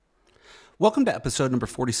Welcome to episode number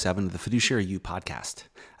 47 of the Fiduciary U Podcast.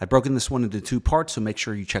 I've broken this one into two parts, so make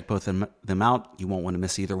sure you check both of them out. You won't want to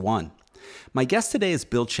miss either one. My guest today is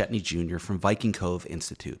Bill Chetney Jr. from Viking Cove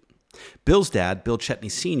Institute. Bill's dad, Bill Chetney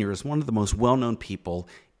Sr., is one of the most well-known people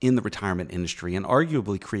in the retirement industry and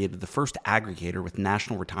arguably created the first aggregator with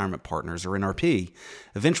National Retirement Partners, or NRP,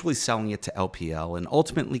 eventually selling it to LPL and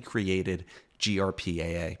ultimately created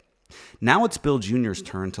GRPAA. Now it's Bill Jr.'s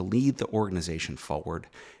turn to lead the organization forward,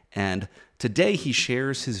 and today he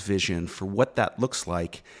shares his vision for what that looks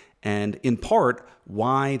like and, in part,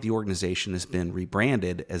 why the organization has been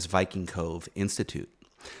rebranded as Viking Cove Institute.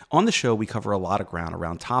 On the show, we cover a lot of ground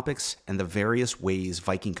around topics and the various ways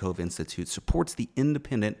Viking Cove Institute supports the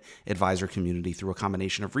independent advisor community through a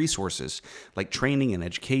combination of resources like training and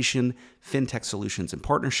education, fintech solutions and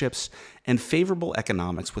partnerships, and favorable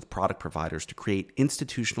economics with product providers to create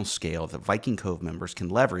institutional scale that Viking Cove members can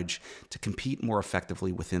leverage to compete more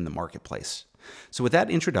effectively within the marketplace. So with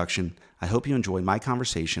that introduction, I hope you enjoy my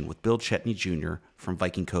conversation with Bill Chetney Jr. from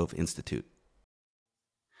Viking Cove Institute.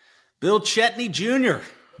 Bill Chetney Jr.,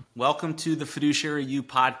 welcome to the Fiduciary U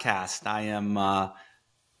Podcast. I am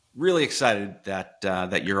really excited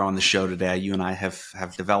that you're on the show today. You and I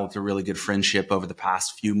have developed a really good friendship over the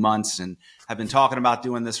past few months and have been talking about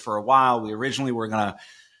doing this for a while. We originally were going to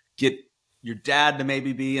get your dad to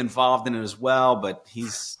maybe be involved in it as well, but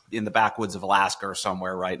he's in the backwoods of Alaska or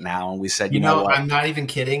somewhere right now. And we said, you know what? I'm not even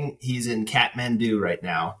kidding. He's in Kathmandu right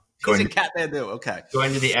now. He's in Kathmandu. Okay.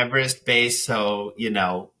 Going to the Everest base. So,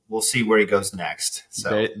 we'll see where he goes next.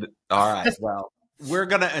 So, all right. Well, we're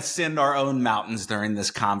going to ascend our own mountains during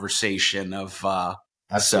this conversation and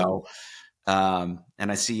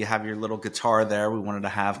I see you have your little guitar there. We wanted to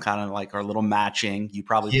have kind of like our little matching. You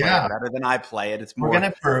probably play it better than I play it. It's more.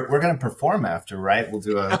 We're gonna perform after, right? We'll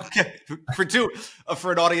do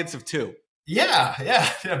for an audience of two.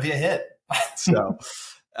 Yeah, it'll be a hit. So,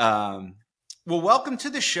 well, welcome to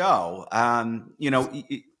the show.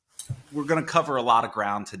 We're going to cover a lot of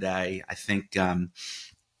ground today. I think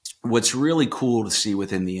what's really cool to see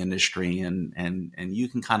within the industry, and you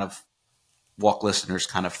can kind of walk listeners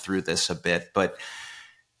kind of through this a bit, but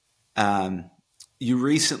you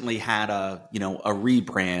recently had a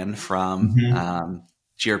rebrand from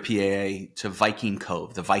GRPAA to Viking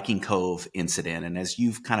Cove, the Viking Cove incident, and as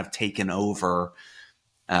you've kind of taken over,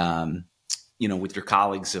 with your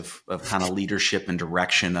colleagues of kind of leadership and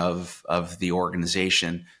direction of the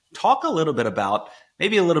organization. Talk a little bit about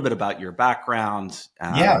your background.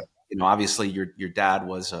 Obviously your dad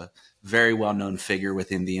was a very well-known figure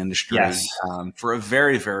within the industry for a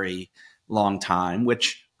very, very long time,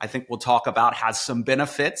 which I think we'll talk about has some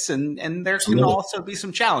benefits and there can also be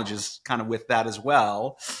some challenges kind of with that as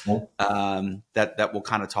well, that we'll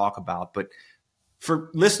kind of talk about. But for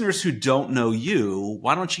listeners who don't know you,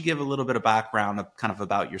 why don't you give a little bit of background of kind of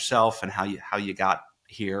about yourself and how you got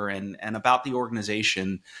here and about the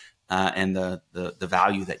organization and the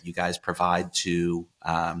value that you guys provide to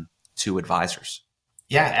advisors.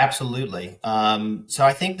 Yeah, absolutely. So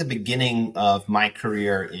I think the beginning of my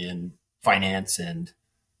career in finance and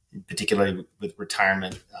particularly with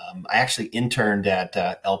retirement, I actually interned at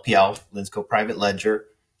LPL, Linsco Private Ledger.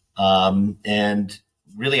 And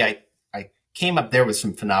really, I came up there with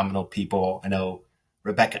some phenomenal people. I know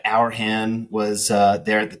Rebecca Auerhan was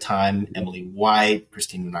there at the time, Emily White,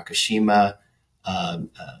 Christina Nakashima,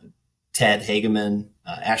 Ted Hageman,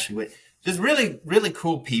 Ashley Witt. Just really, really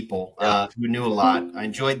cool people who knew a lot. I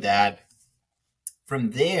enjoyed that.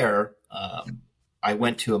 From there, I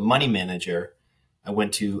went to a money manager. I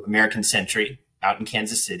went to American Century out in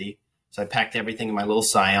Kansas City. So I packed everything in my little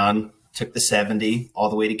Scion, took the 70 all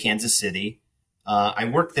the way to Kansas City. I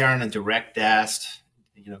worked there on a direct desk,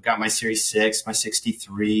 got my Series 6, my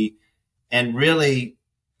 63, and really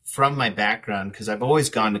from my background, because I've always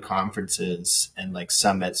gone to conferences and like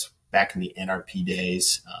summits back in the NRP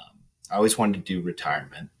days, I always wanted to do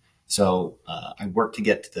retirement. So I worked to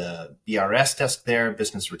get to the BRS desk there,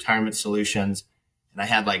 Business Retirement Solutions, and I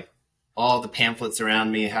had like all the pamphlets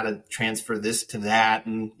around me, how to transfer this to that,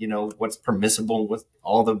 and what's permissible with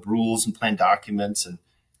all the rules and plan documents. And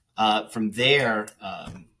from there,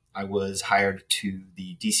 I was hired to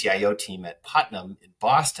the DCIO team at Putnam in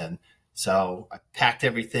Boston. So I packed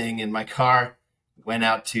everything in my car, went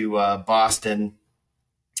out to Boston,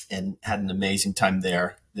 and had an amazing time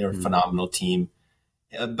there. They're a phenomenal team.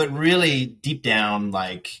 But really deep down,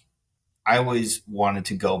 like I always wanted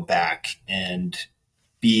to go back and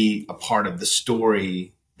be a part of the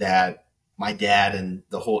story that my dad and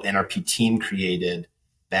the whole NRP team created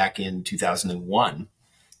back in 2001.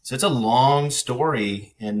 So it's a long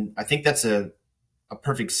story. And I think that's a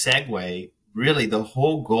perfect segue. Really, the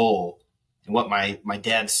whole goal And what my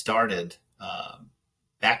dad started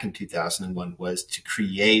back in 2001 was to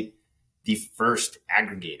create the first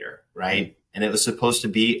aggregator, right? And it was supposed to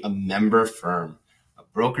be a member firm, a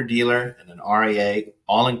broker dealer and an RIA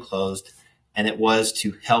all enclosed. And it was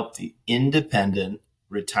to help the independent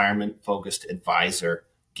retirement focused advisor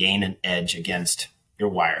gain an edge against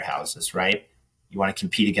your wirehouses, right? You want to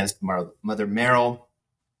compete against Mother Merrill,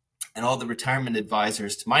 and all the retirement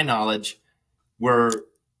advisors, to my knowledge, were,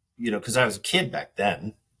 because I was a kid back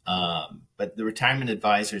then, but the retirement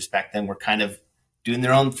advisors back then were kind of doing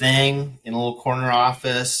their own thing in a little corner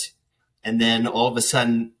office. And then all of a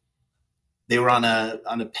sudden they were on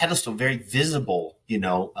a pedestal, very visible,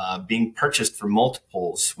 being purchased for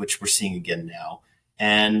multiples, which we're seeing again now.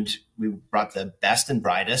 And we brought the best and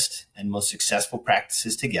brightest and most successful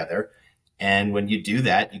practices together. And when you do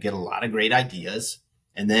that, you get a lot of great ideas.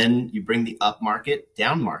 And then you bring the up market,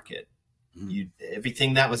 down market.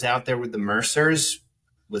 Everything that was out there with the Mercers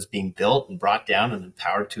was being built and brought down and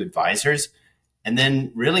empowered to advisors. And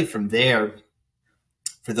then really from there,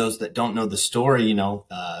 for those that don't know the story,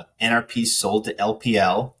 NRP sold to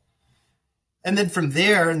LPL. And then from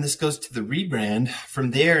there, and this goes to the rebrand,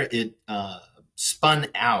 from there it spun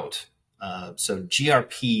out. So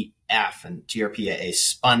GRPF and GRPAA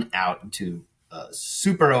spun out into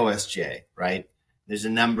Super OSJ, right? There's a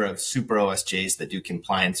number of Super OSJs that do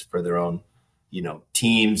compliance for their own,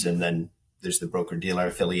 teams. And then there's the broker-dealer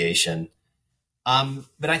affiliation.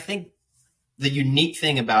 But I think the unique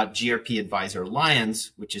thing about GRP Advisor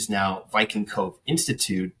Alliance, which is now Viking Cove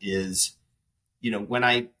Institute, is, when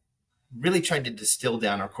I really tried to distill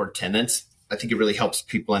down our core tenets, I think it really helps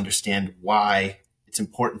people understand why it's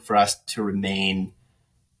important for us to remain,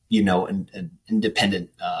 an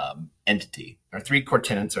independent entity. Our three core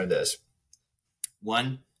tenets are this.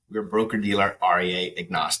 One, we're broker-dealer RIA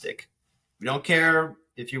agnostic. We don't care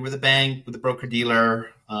if you're with a bank, with a broker-dealer,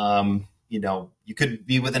 you could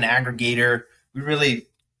be with an aggregator. We really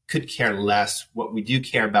could care less. What we do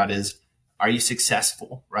care about is, are you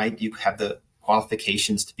successful, right? Do you have the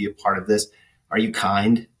qualifications to be a part of this? Are you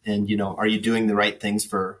kind? And, are you doing the right things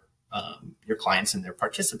for your clients and their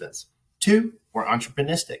participants? Two, we're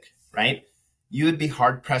entrepreneuristic, right? You would be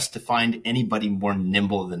hard pressed to find anybody more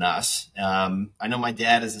nimble than us. I know my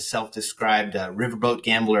dad is a self-described riverboat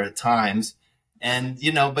gambler at times, and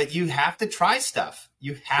but you have to try stuff.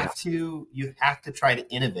 You have to try to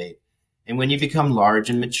innovate. And when you become large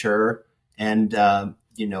and mature, and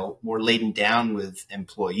more laden down with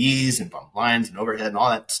employees and bottom lines and overhead and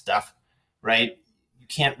all that stuff, right? You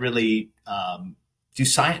can't really do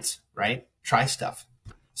science, right? Try stuff.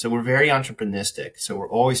 So we're very entrepreneuristic. So we're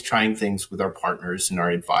always trying things with our partners and our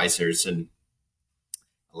advisors. And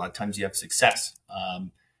a lot of times you have success.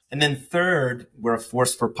 And then third, we're a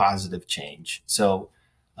force for positive change. So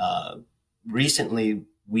recently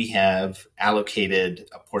we have allocated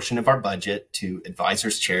a portion of our budget to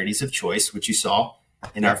Advisors Charities of Choice, which you saw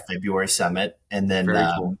in our February summit. And then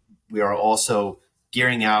cool. We are also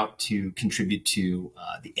gearing out to contribute to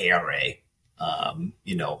the ARA.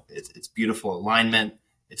 It's beautiful alignment.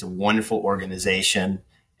 It's a wonderful organization.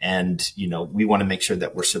 And, we want to make sure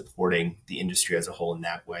that we're supporting the industry as a whole in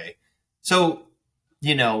that way. So,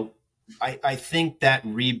 I think that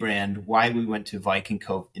rebrand, why we went to Viking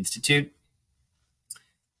Cove Institute,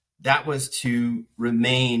 that was to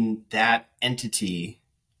remain that entity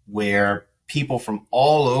where people from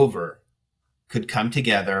all over could come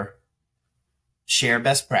together, share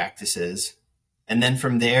best practices. And then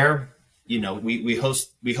from there, we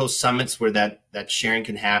host summits where that sharing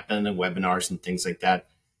can happen, and webinars and things like that.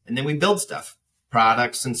 And then we build stuff,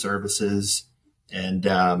 products and services, and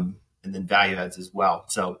then value adds as well.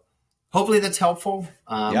 So hopefully that's helpful.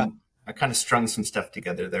 I kind of strung some stuff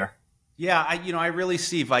together there. Yeah, I really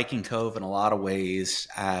see Viking Cove in a lot of ways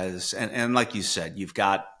as, and like you said, you've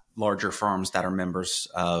got larger firms that are members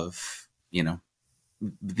of,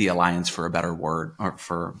 the Alliance, for a better word, or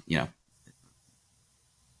for,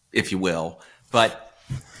 if you will. But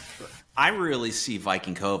I really see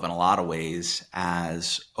Viking Cove in a lot of ways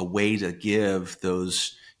as a way to give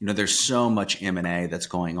those, there's so much M&A that's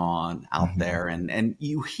going on out there. And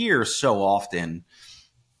you hear so often,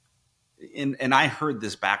 and I heard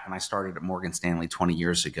this back when I started at Morgan Stanley 20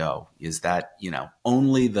 years ago, is that,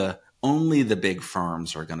 only the big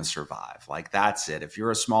firms are going to survive. Like, that's it. If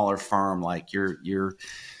you're a smaller firm, like you're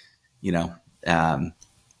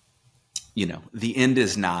the end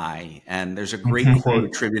is nigh. And there's a great quote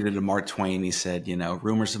attributed to Mark Twain. He said,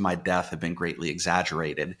 rumors of my death have been greatly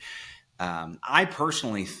exaggerated. I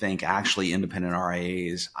personally think actually independent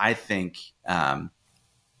RIAs, are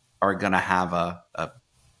going to have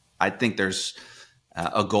I think there's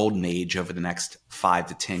a golden age over the next 5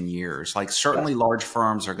 to 10 years. Like certainly large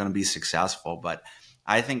firms are going to be successful, but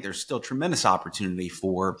I think there's still tremendous opportunity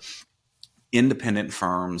for independent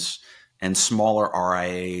firms and smaller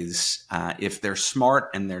RIAs, if they're smart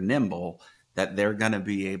and they're nimble, that they're going to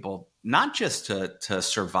be able not just to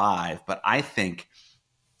survive, but I think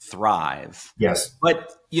thrive. Yes.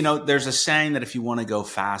 But, there's a saying that if you want to go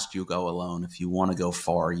fast, you go alone. If you want to go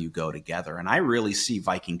far, you go together. And I really see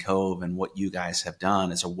Viking Cove and what you guys have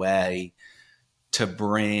done as a way to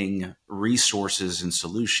bring resources and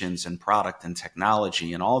solutions and product and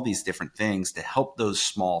technology and all these different things to help those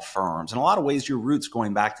small firms. In a lot of ways, your roots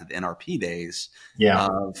going back to the NRP days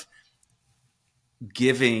of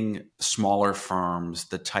giving smaller firms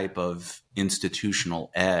the type of institutional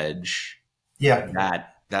edge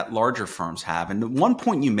that larger firms have. And the one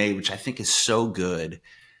point you made, which I think is so good,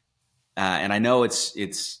 and I know it's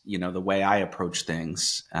the way I approach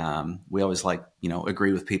things. We always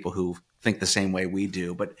agree with people who think the same way we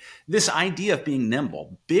do. But this idea of being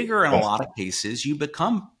nimble, bigger in a lot of cases, you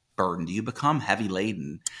become burdened, you become heavy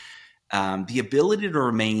laden. The ability to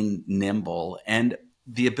remain nimble and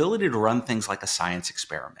the ability to run things like a science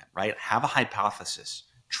experiment, right? Have a hypothesis,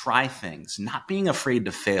 try things, not being afraid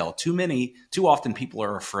to fail. Too often people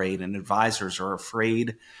are afraid, and advisors are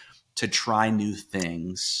afraid to try new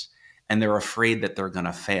things, and they're afraid that they're going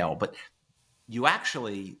to fail. But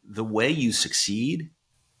the way you succeed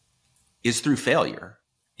is through failure.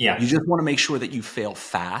 Yeah. You just want to make sure that you fail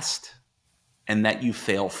fast and that you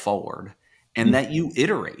fail forward and that you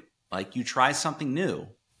iterate, like you try something new.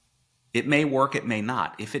 It may work, it may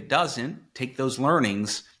not. If it doesn't, take those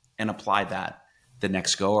learnings and apply that the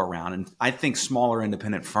next go around. And I think smaller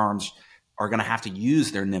independent firms are going to have to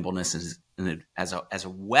use their nimbleness as a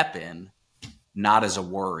weapon, not as a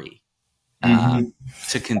worry,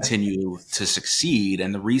 to continue to succeed.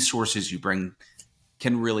 And the resources you bring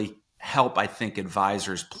can really help, I think,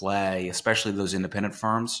 advisors play, especially those independent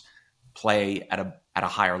firms, play at a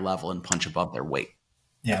higher level and punch above their weight.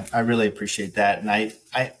 Yeah, I really appreciate that. And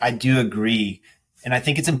I do agree. And I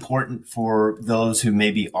think it's important for those who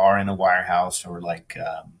maybe are in a wirehouse or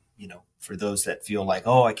for those that feel like,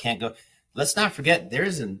 oh, I can't go. Let's not forget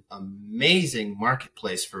there's an amazing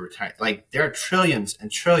marketplace for retirement. Like there are trillions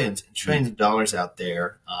and trillions and trillions of dollars out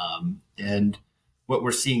there. And what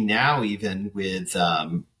we're seeing now, even with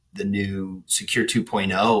the new Secure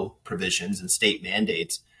 2.0 provisions and state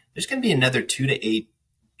mandates, there's going to be another $2 to $8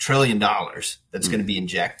 trillion that's going to be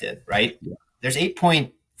injected, right? Yeah. There's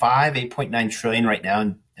 8.9 trillion right now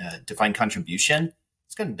in defined contribution.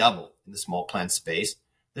 It's going to double in the small plan space.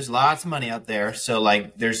 There's lots of money out there. So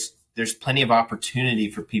there's plenty of opportunity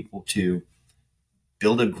for people to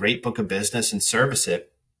build a great book of business and service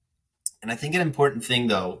it. And I think an important thing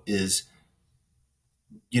though is,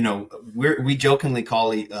 we jokingly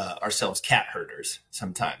call ourselves cat herders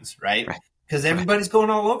sometimes, right? Because everybody's going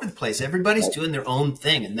all over the place. Everybody's doing their own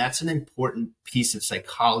thing. And that's an important piece of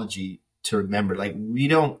psychology to remember. Like we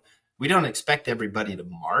don't expect everybody to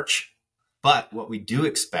march, but what we do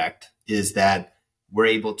expect is that we're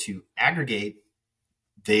able to aggregate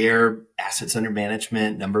their assets under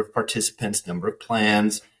management, number of participants, number of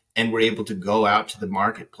plans, and we're able to go out to the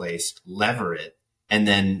marketplace, lever it, and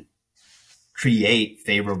then create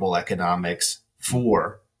favorable economics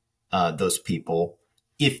for those people.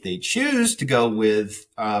 If they choose to go with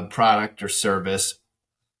a product or service,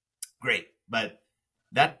 great. But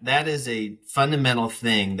that is a fundamental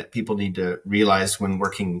thing that people need to realize when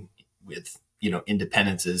working with,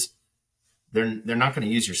 independents is they're not going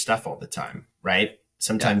to use your stuff all the time, right?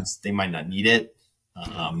 Sometimes they might not need it,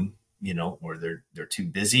 or they're too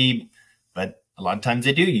busy, but a lot of times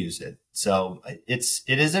they do use it. So it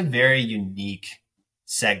is a very unique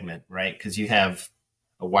segment, right? Because you have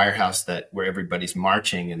a wirehouse where everybody's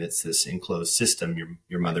marching and it's this enclosed system,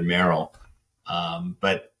 your Mother Merrill.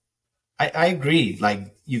 But I agree.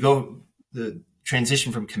 Like the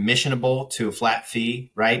transition from commissionable to a flat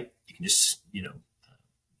fee, right? You can just,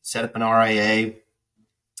 set up an RIA,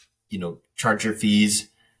 charge your fees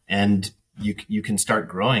and you can start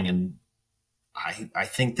growing. And I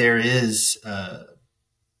think there is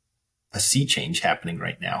a sea change happening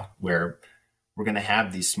right now where we're going to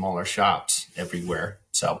have these smaller shops everywhere.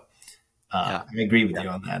 So I agree with you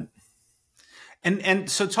on that. And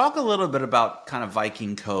so talk a little bit about kind of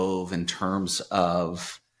Viking Cove in terms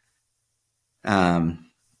of,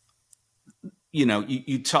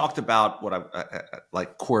 you talked about what I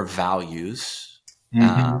like core values,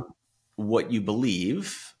 what you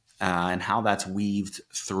believe, and how that's weaved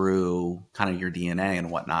through kind of your DNA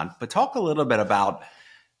and whatnot. But talk a little bit about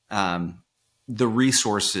the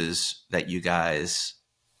resources that you guys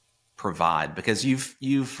provide? Because you've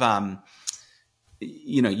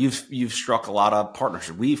struck a lot of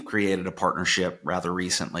partnerships. We've created a partnership rather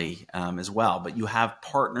recently as well, but you have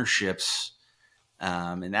partnerships,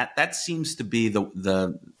 and that seems to be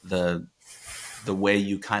the way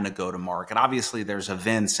you kind of go to market. Obviously, there's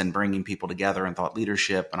events and bringing people together and thought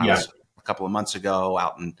leadership. And I was a couple of months ago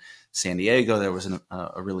out in San Diego. There was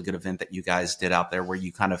a really good event that you guys did out there where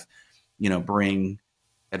you kind of, bring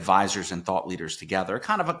advisors and thought leaders together,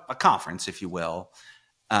 kind of a conference, if you will.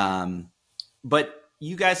 But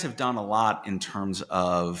you guys have done a lot in terms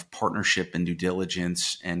of partnership and due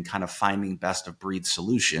diligence and kind of finding best of breed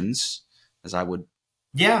solutions, as I would.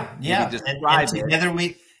 Yeah.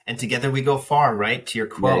 And together we go far, right? To your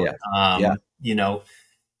quote.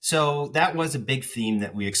 So that was a big theme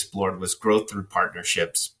that we explored, was growth through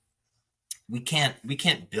partnerships. We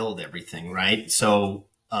can't build everything, right? So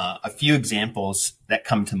a few examples that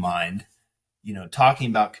come to mind, talking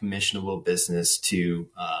about commissionable business to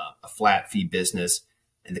a flat fee business,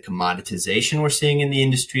 and the commoditization we're seeing in the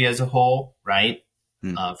industry as a whole, right?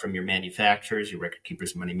 From your manufacturers, your record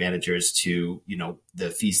keepers, money managers, to,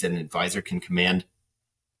 the fees that an advisor can command.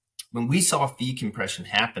 When we saw fee compression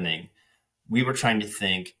happening, we were trying to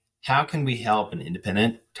think, how can we help an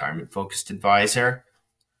independent, retirement-focused advisor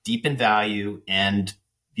deepen value and,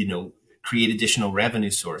 create additional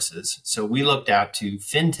revenue sources? So we looked out to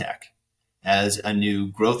fintech as a new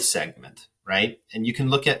growth segment, right? And you can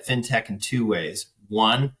look at fintech in two ways.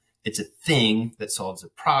 One, it's a thing that solves a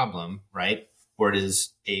problem, right? Or it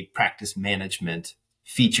is a practice management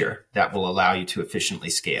feature that will allow you to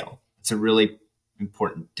efficiently scale. It's a really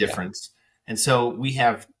important difference. And so we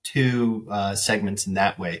have two segments in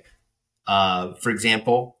that way. For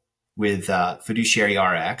example, with Fiduciary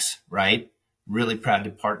RX, right? Really proud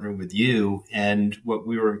to partner with you. And what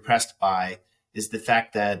we were impressed by is the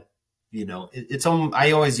fact that,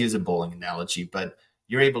 I always use a bowling analogy, but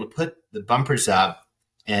you're able to put the bumpers up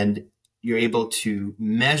and you're able to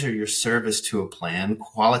measure your service to a plan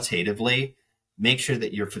qualitatively, make sure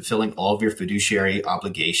that you're fulfilling all of your fiduciary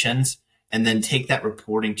obligations, and then take that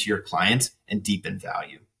reporting to your clients and deepen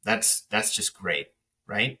value. That's just great,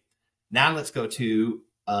 right? Now let's go to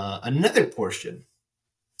another portion,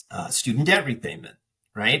 student debt repayment,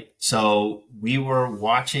 right? So we were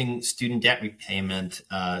watching student debt repayment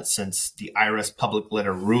since the IRS public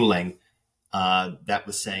letter ruling that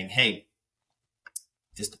was saying, hey,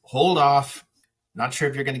 just hold off. Not sure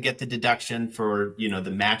if you're going to get the deduction for,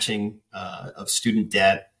 the matching of student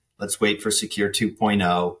debt. Let's wait for Secure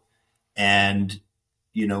 2.0. And,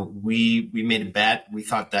 we made a bet. We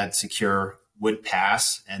thought that Secure would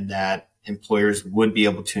pass and that employers would be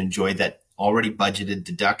able to enjoy that already budgeted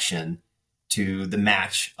deduction to the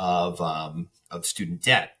match of student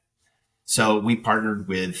debt. So we partnered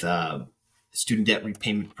with student debt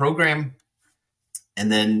repayment program,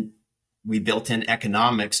 and then we built in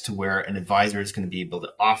economics to where an advisor is going to be able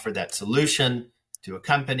to offer that solution to a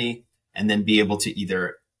company and then be able to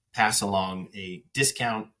either pass along a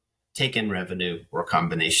discount, take in revenue, or a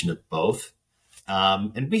combination of both.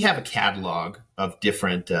 And we have a catalog of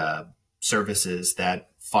different services that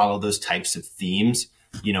follow those types of themes,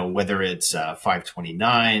 whether it's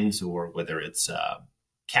 529s or whether it's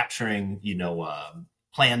capturing,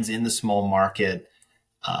 plans in the small market.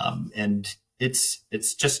 And it's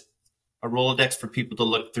just a Rolodex for people to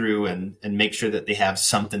look through and make sure that they have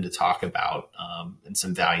something to talk about and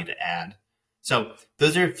some value to add. So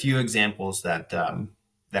those are a few examples that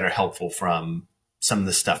are helpful from some of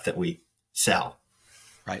the stuff that we sell.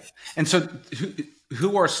 Right. And so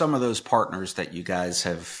who are some of those partners that you guys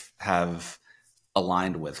have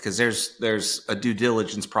aligned with? Because there's a due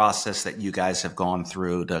diligence process that you guys have gone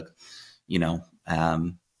through to,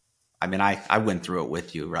 I went through it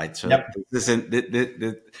with you, right? So yep.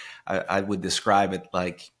 I would describe it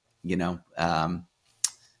like, you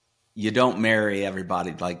don't marry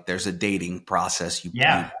everybody. Like there's a dating process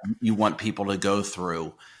you want people to go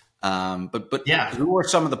through. But yeah. Who are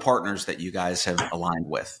some of the partners that you guys have aligned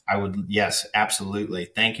with? Yes, absolutely.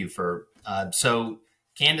 Thank you for, so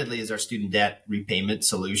Candidly is our student debt repayment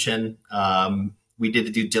solution. We did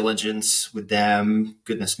a due diligence with them,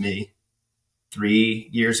 goodness me, 3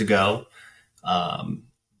 years ago,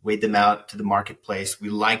 weighed them out to the marketplace. We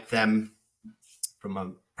liked them from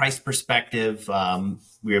a price perspective.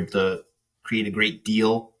 We were able to create a great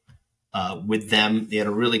deal with them. They had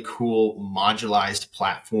a really cool modularized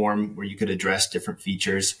platform where you could address different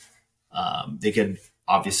features. They could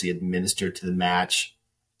obviously administer to the match.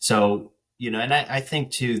 So, and I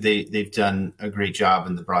think too, they've done a great job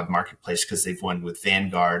in the broad marketplace because they've won with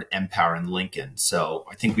Vanguard, Empower, and Lincoln. So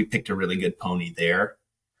I think we picked a really good pony there.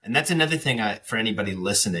 And that's another thing for anybody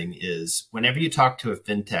listening is whenever you talk to a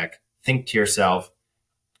fintech, think to yourself,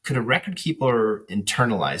 could a record keeper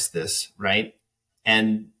internalize this, right?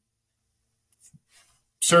 And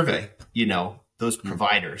survey, those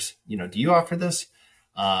providers, do you offer this?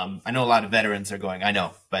 I know a lot of veterans are going, I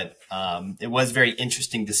know, but it was very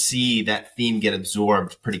interesting to see that theme get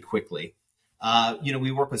absorbed pretty quickly.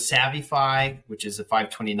 We work with Savvyfi, which is a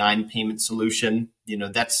 529 payment solution.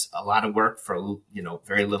 That's a lot of work for,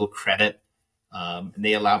 very little credit. And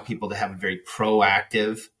they allow people to have a very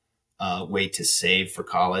proactive way to save for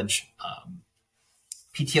college.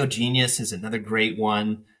 PTO Genius is another great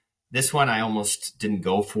one. This one I almost didn't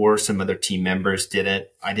go for. Some other team members did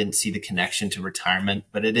it. I didn't see the connection to retirement,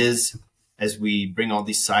 but it is, as we bring all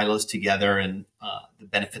these silos together and the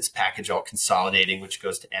benefits package all consolidating, which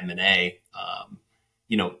goes to M&A,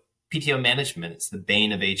 PTO management, it's the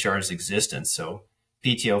bane of HR's existence. So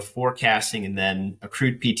PTO forecasting and then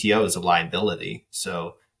accrued PTO is a liability.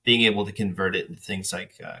 So being able to convert it into things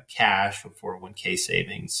like cash or 401k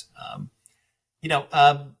savings.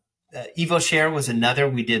 EvoShare was another.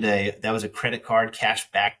 We did that was a credit card cash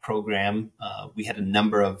back program. We had a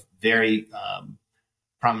number of very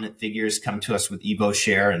prominent figures come to us with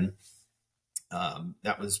EvoShare, and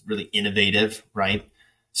that was really innovative, right?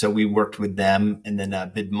 So we worked with them. And then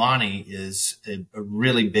BidMoney is a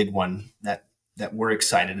really big one that we're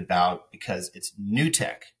excited about because it's new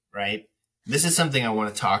tech, right? This is something I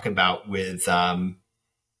want to talk about with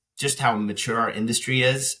just how mature our industry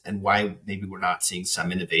is and why maybe we're not seeing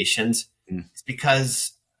some innovations. It's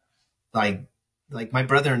because like my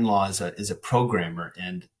brother-in-law is a programmer,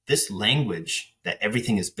 and this language that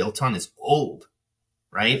everything is built on is old,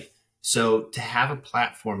 right? So to have a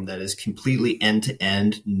platform that is completely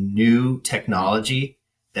end-to-end new technology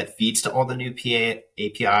that feeds to all the new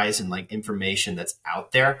APIs and like information that's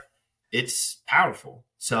out there, it's powerful.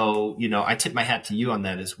 So, I tip my hat to you on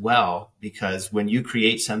that as well, because when you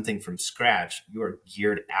create something from scratch, you are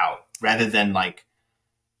geared out rather than like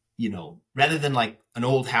an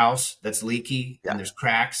old house that's leaky and there's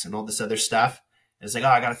cracks and all this other stuff. And it's like, oh,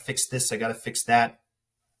 I got to fix this. I got to fix that.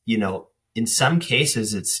 In some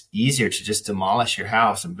cases, it's easier to just demolish your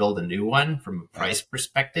house and build a new one from a price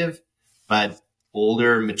perspective. But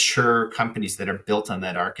older, mature companies that are built on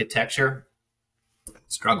that architecture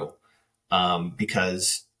struggle.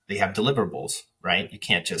 Because they have deliverables, right? You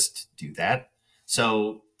can't just do that.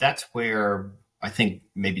 So that's where I think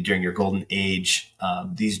maybe during your golden age,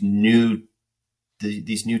 these new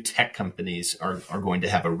tech companies are going to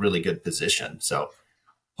have a really good position. So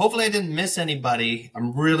hopefully I didn't miss anybody.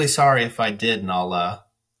 I'm really sorry if I did, and I'll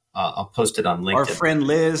post it on LinkedIn. Our friend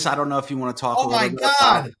Liz, I don't know if you want to talk a little bit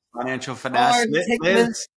about financial finesse.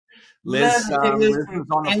 Liz was on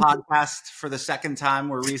the podcast for the second time.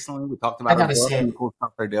 We talked about the cool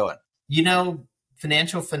stuff they're doing.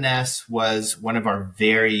 Financial finesse was one of our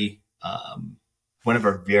very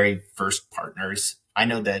first partners. I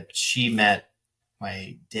know that she met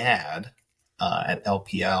my dad at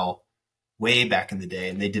LPL way back in the day,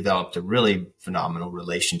 and they developed a really phenomenal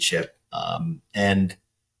relationship. And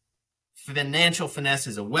Financial Finesse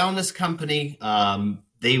is a wellness company.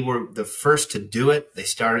 They were the first to do it. They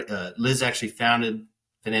started, Liz actually founded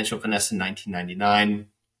Financial Finesse in 1999.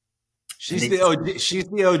 She's the OG. She's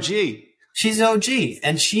the OG. She's OG.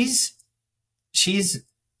 And she's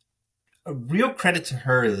a real credit to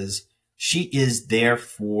her is she is there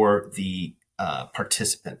for the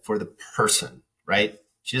participant, for the person, right?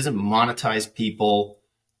 She doesn't monetize people.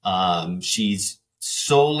 She's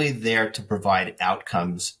solely there to provide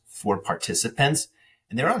outcomes for participants.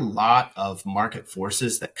 And there are a lot of market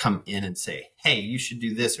forces that come in and say, hey, you should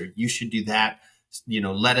do this or you should do that.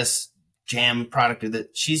 Let us jam product with it.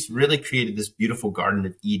 She's really created this beautiful Garden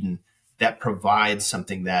of Eden that provides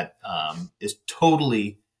something that is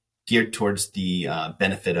totally geared towards the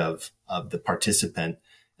benefit of the participant.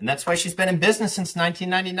 And that's why she's been in business since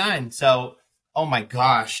 1999. So, oh my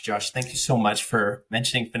gosh, Josh, thank you so much for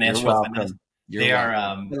mentioning Financial Finesse. They are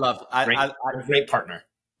a great partner.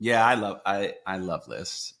 Yeah, I love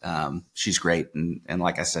Liz. She's great, and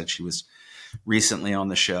like I said, she was recently on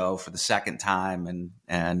the show for the second time,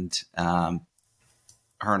 and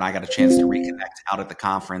her and I got a chance to reconnect out at the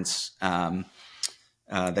conference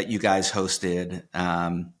that you guys hosted.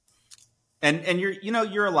 And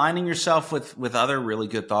you're aligning yourself with other really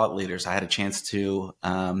good thought leaders. I had a chance to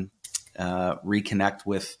reconnect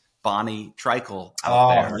with Bonnie Trickle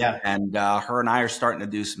out there, yeah. And her and I are starting to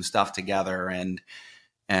do some stuff together, and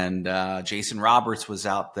Jason Roberts was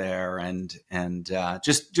out there, and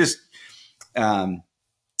just Pete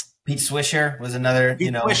Swisher was another,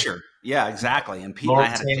 Swisher. Yeah, exactly. And Pete Lord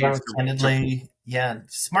and I had a chance to Yeah.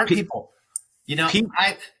 Smart Pe- people. You know, pe-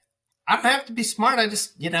 I don't have to be smart. I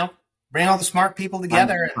just, bring all the smart people find,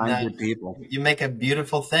 together and find good people. you make a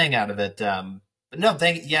beautiful thing out of it. But no,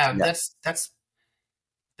 Yeah.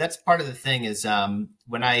 that's part of the thing is,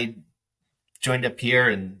 when I joined up here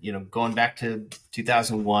and, going back to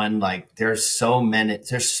 2001, like there's so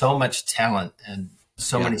much talent and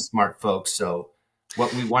so many smart folks. So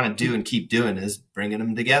what we want to do and keep doing is bringing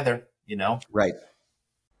them together, Right.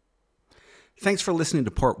 Thanks for listening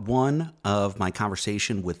to part 1 of my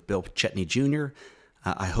conversation with Bill Chetney Jr.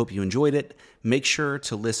 I hope you enjoyed it. Make sure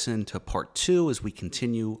to listen to part 2 as we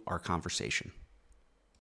continue our conversation.